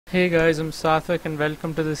Hey guys, I'm Sathvik and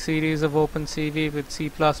welcome to the series of OpenCV with C++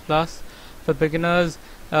 for beginners.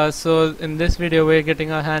 So in this video we're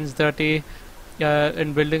getting our hands dirty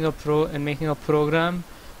in building and making a program.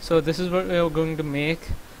 So this is what we're going to make.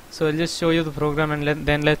 So I'll just show you the program and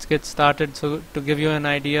then let's get started, so to give you an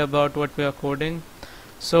idea about what we are coding.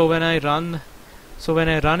 So when I run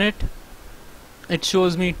it, it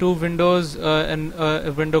shows me two windows, and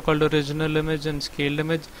a window called original image and scaled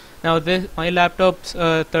image. Now my laptop's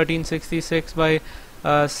 1366 by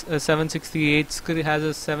 768 has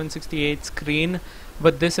a 768 screen,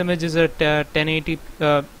 but this image is a 1080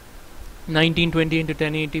 1920 into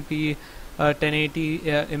 1080p 1080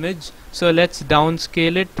 image. So let's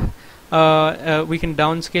downscale it. We can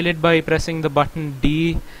downscale it by pressing the button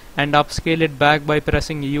D and upscale it back by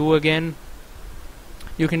pressing U again.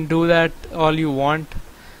 You can do that all you want,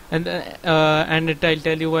 and I'll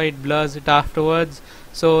tell you why it blurs it afterwards.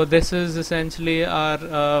 So this is essentially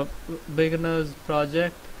our beginners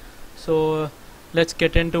project. So let's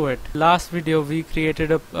get into it. Last video we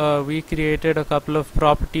created a couple of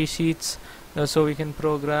property sheets so we can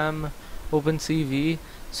program OpenCV.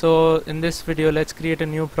 So in this video let's create a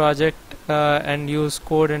new project and use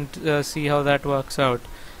code and see how that works out.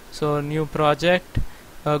 So new project.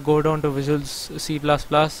 Go down to Visual C++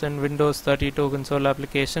 and Windows 32 console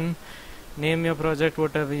application. Name your project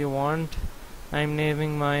whatever you want. I'm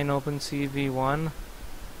naming mine OpenCV1.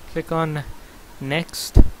 Click on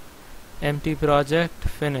Next, Empty Project,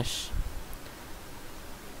 Finish.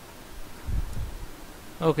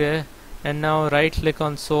 Okay, and now right click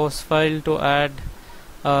on Source File to add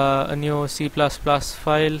a new C++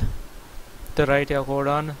 file to write your code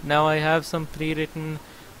on. Now I have some pre-written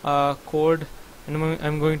code, and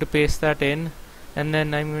I'm going to paste that in, and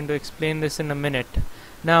then I'm going to explain this in a minute.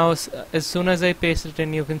 Now as soon as I paste it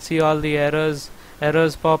in, you can see all the errors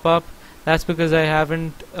pop up. That's because I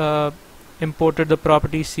haven't imported the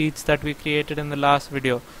property sheets that we created in the last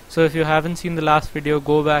video. So if you haven't seen the last video,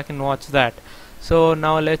 go back and watch that. So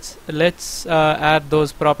now let's add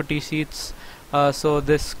those property sheets so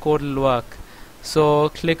this code will work. So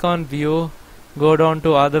click on View, go down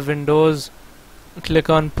to Other Windows, click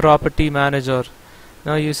on Property Manager.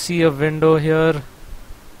 Now you see a window here,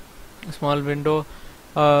 a small window.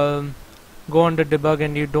 Go under Debug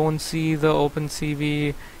and you don't see the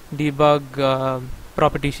OpenCV debug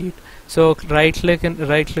property sheet. So right click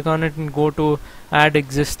on it and go to Add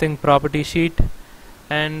Existing Property Sheet,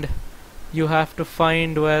 and you have to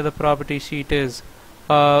find where the property sheet is.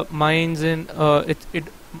 Mine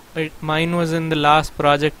was in the last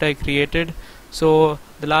project I created. So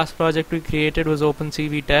the last project we created was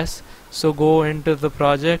OpenCV test. So go into the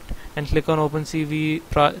project and click on OpenCV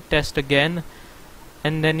test again,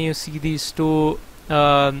 and then you see these two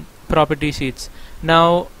property sheets.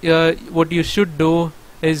 Now what you should do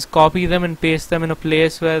is copy them and paste them in a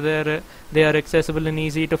place where they are accessible and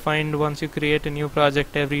easy to find once you create a new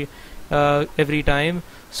project every time.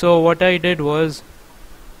 So what I did was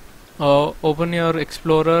open your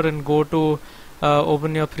Explorer and go to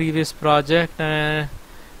open your previous project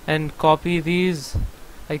and copy these.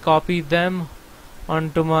 I copied them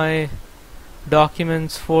onto my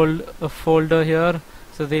documents folder here,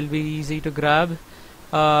 so they'll be easy to grab.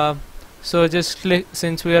 So just click,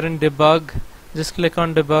 since we are in debug, just click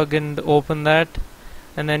on debug and open that,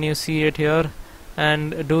 and then you see it here,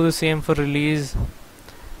 and do the same for release.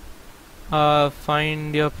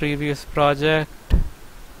 Find your previous project,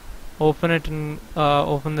 open it, and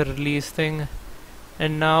open the release thing,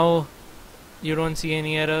 and now you don't see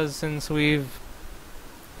any errors since we've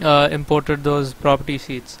imported those property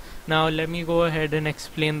sheets. Now let me go ahead and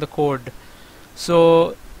explain the code.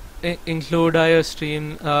 So include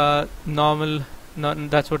IOStream,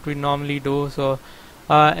 that's what we normally do. So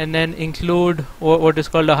and then include what is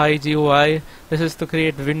called a high GUI. This is to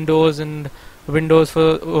create windows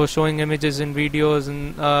for showing images and videos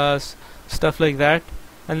and stuff like that.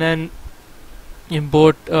 And then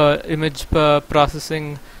import image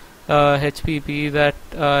processing HPP, that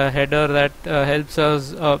header that helps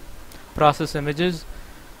us process images,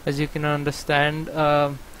 as you can understand,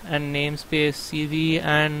 and namespace CV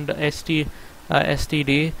and std,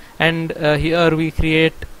 and here we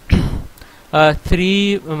create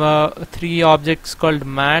three objects called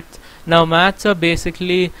maths. Now maths are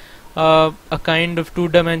basically a kind of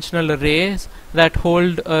two-dimensional arrays that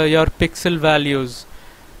hold your pixel values.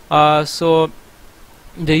 So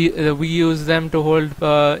we use them to hold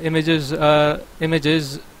images. So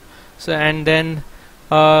and then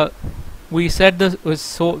we set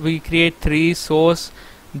we create three: source,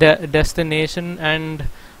 destination, and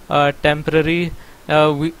temporary.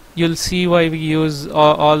 You'll see why we use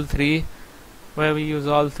all three. where we use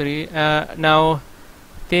all three. Now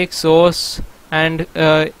take source and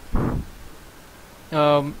call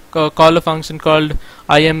a function called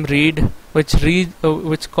imRead, which reads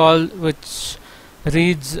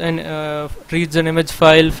an image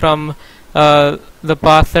file from the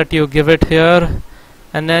path that you give it here,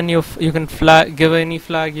 and then you can give any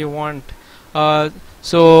flag you want.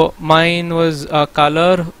 So mine was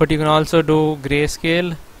color, but you can also do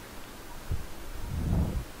grayscale.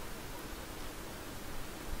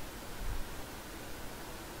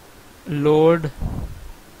 Load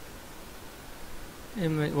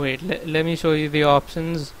wait, let me show you the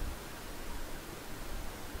options.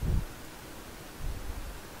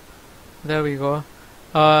 There we go.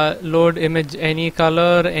 Load image any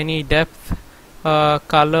color, any depth,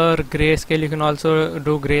 color, grayscale. You can also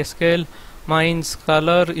do grayscale. Mine's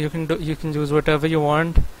color. You can choose whatever you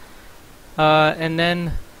want, and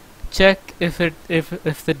then check if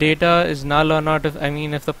the data is null or not.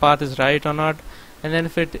 If the path is right or not, and then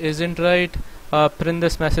if it isn't right, print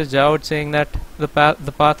this message out saying that the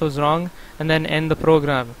path was wrong, and then end the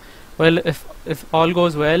program. Well, if all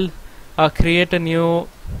goes well, create a new.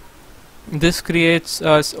 This creates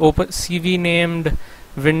OpenCV named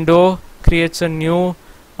window, creates a new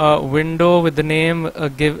window with the name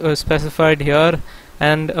specified here,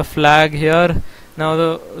 and a flag here. Now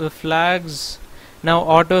the flags, now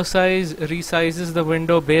auto size resizes the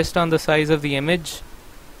window based on the size of the image.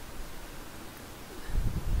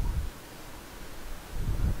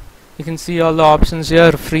 You can see all the options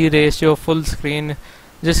here: free ratio, full screen.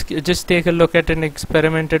 Just take a look at it and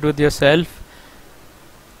experiment it with yourself.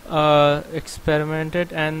 And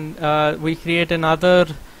we create another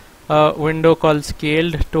window called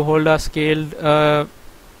scaled to hold our scaled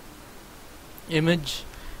image.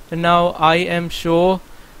 And now imShow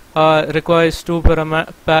requires two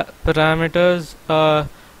parameters: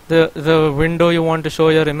 the window you want to show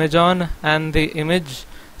your image on, and the image.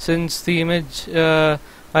 Since the image,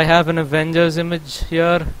 I have an Avengers image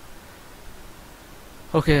here.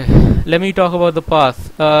 Okay, let me talk about the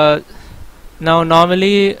path. Now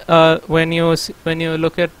normally when you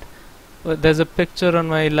look at there's a picture on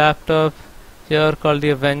my laptop here called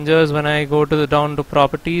the Avengers. When I go down to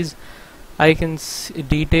properties, I can see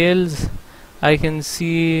details. I can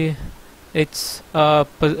see its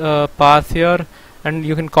path here, and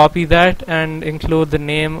you can copy that and include the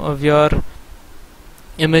name of your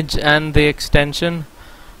image and the extension.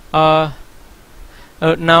 Now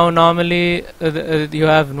normally you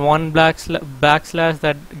have one backslash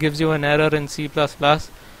that gives you an error in C++,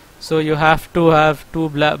 so you have to have two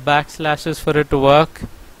backslashes for it to work.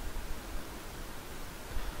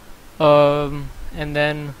 And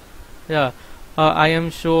then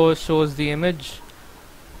imShow shows the image.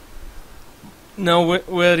 Now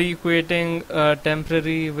we're equating a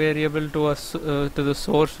temporary variable to the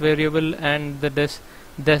source variable, and the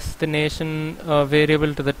destination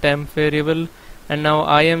variable to the temp variable. And now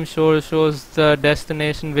imShow shows the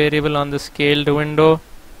destination variable on the scaled window.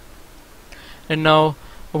 And now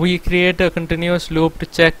we create a continuous loop to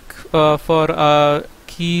check for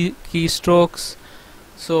keystrokes.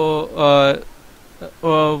 So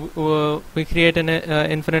we create an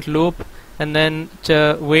infinite loop, and then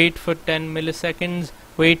wait for 10 milliseconds.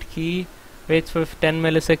 Waits for 10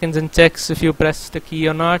 milliseconds and checks if you pressed the key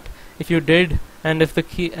or not. If you did, and if the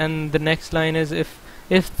key, and the next line is if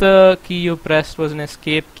the key you pressed was an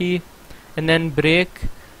escape key, and then break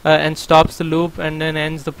and stops the loop and then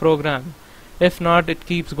ends the program. If not, it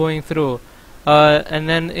keeps going through. And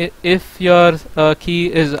then if your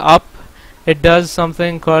key is up, it does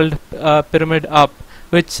something called pyramid up,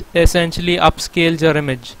 which essentially upscales your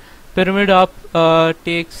image. Pyramid up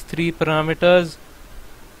takes three parameters: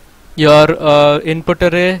 your input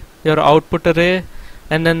array, your output array,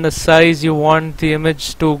 and then the size you want the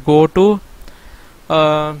image to go to.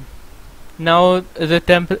 Now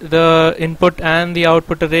the input and the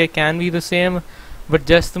output array can be the same, but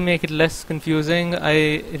just to make it less confusing,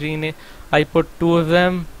 I put two of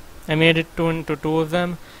them. I made it into two of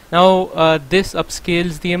them. Now this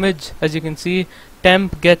upscales the image. As you can see,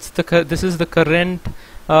 temp gets this is the current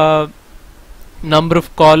number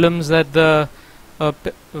of columns that the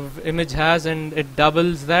image has, and it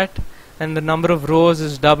doubles that, and the number of rows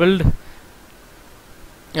is doubled.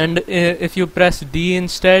 And if you press D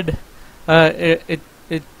instead,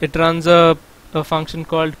 it runs a function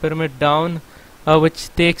called pyramid down, which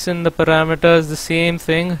takes in the parameters the same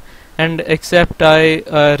thing, and except I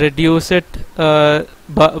reduce it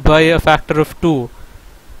by a factor of 2.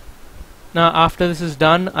 Now after this is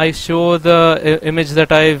done, I show the image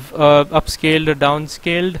that I've upscaled or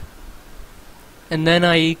downscaled, and then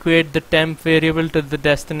I equate the temp variable to the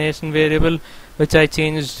destination variable which I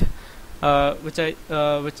changed, which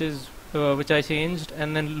I changed,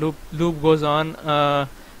 and then loop goes on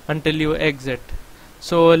until you exit.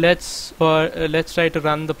 So let's try to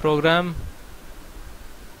run the program.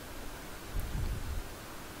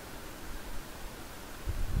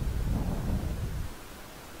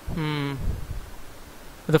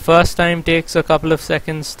 The first time takes a couple of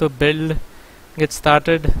seconds to get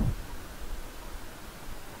started.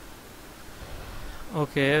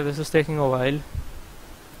 Okay, this is taking a while.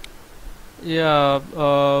 Yeah,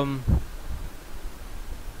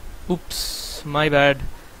 oops, my bad.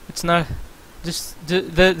 It's not,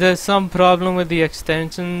 there's some problem with the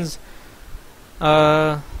extensions.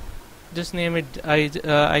 Just name it,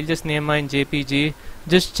 I'll just name mine JPG.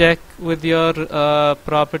 Just check with your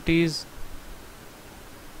properties.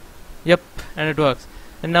 Yep, and it works.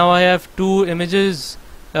 And now I have two images,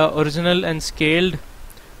 original and scaled.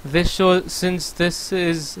 This shows, since this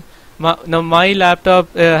is now my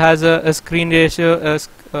laptop has a screen ratio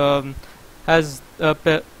has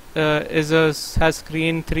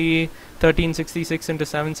screen 1366 into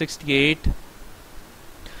 768,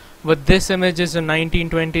 but this image is a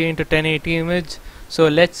 1920 into 1080 image. So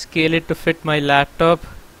let's scale it to fit my laptop.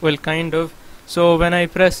 Well, kind of. So when I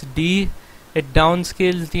press D, it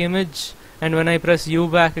downscales the image, and when I press U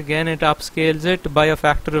back again, it upscales it by a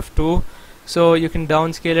factor of 2. So you can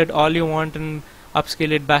downscale it all you want and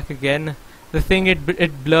upscale it back again. The thing,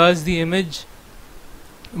 it blurs the image,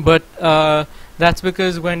 but that's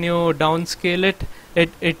because when you downscale it,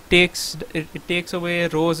 it takes away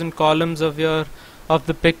rows and columns of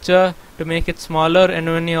the picture to make it smaller, and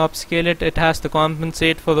when you upscale it, it has to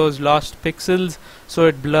compensate for those lost pixels, so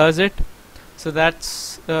it blurs it. So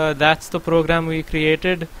that's the program we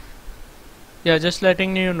created. Yeah, just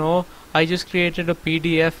letting you know, I just created a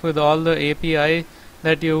PDF with all the API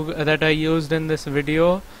that I used in this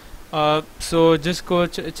video. So just go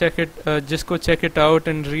check it out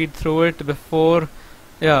and read through it before.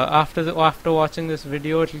 Yeah, after watching this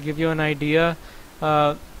video, it'll give you an idea.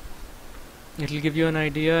 And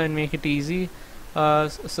make it easy.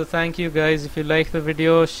 So thank you guys. If you like the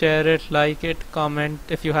video, share it, like it, comment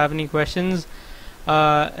if you have any questions,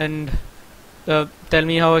 and tell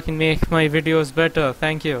me how I can make my videos better.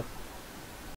 Thank you.